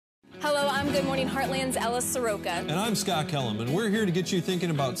I'm Good Morning Heartland's Ella Soroka. And I'm Scott Kellum, and we're here to get you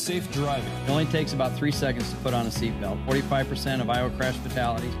thinking about safe driving. It only takes about 3 seconds to put on a seatbelt. 45% of Iowa crash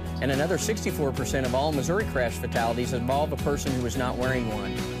fatalities. And another 64% of all Missouri crash fatalities involve a person who is not wearing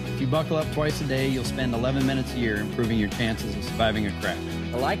one. If you buckle up twice a day, you'll spend 11 minutes a year improving your chances of surviving a crash.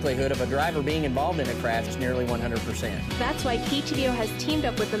 The likelihood of a driver being involved in a crash is nearly 100%. That's why KTDO has teamed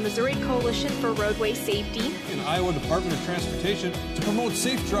up with the Missouri Coalition for Roadway Safety and Iowa Department of Transportation to promote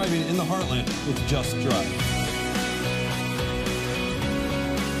safe driving in the Heartland with Just Drive.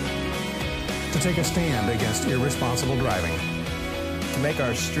 To take a stand against irresponsible driving. To make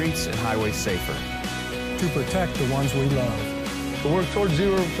our streets and highways safer. To protect the ones we love. To work towards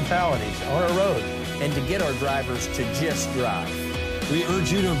zero fatalities on our road. And to get our drivers to just drive. We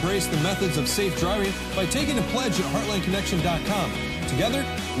urge you to embrace the methods of safe driving by taking a pledge at heartlandconnection.com. Together,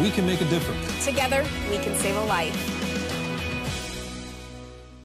 we can make a difference. Together, we can save a life.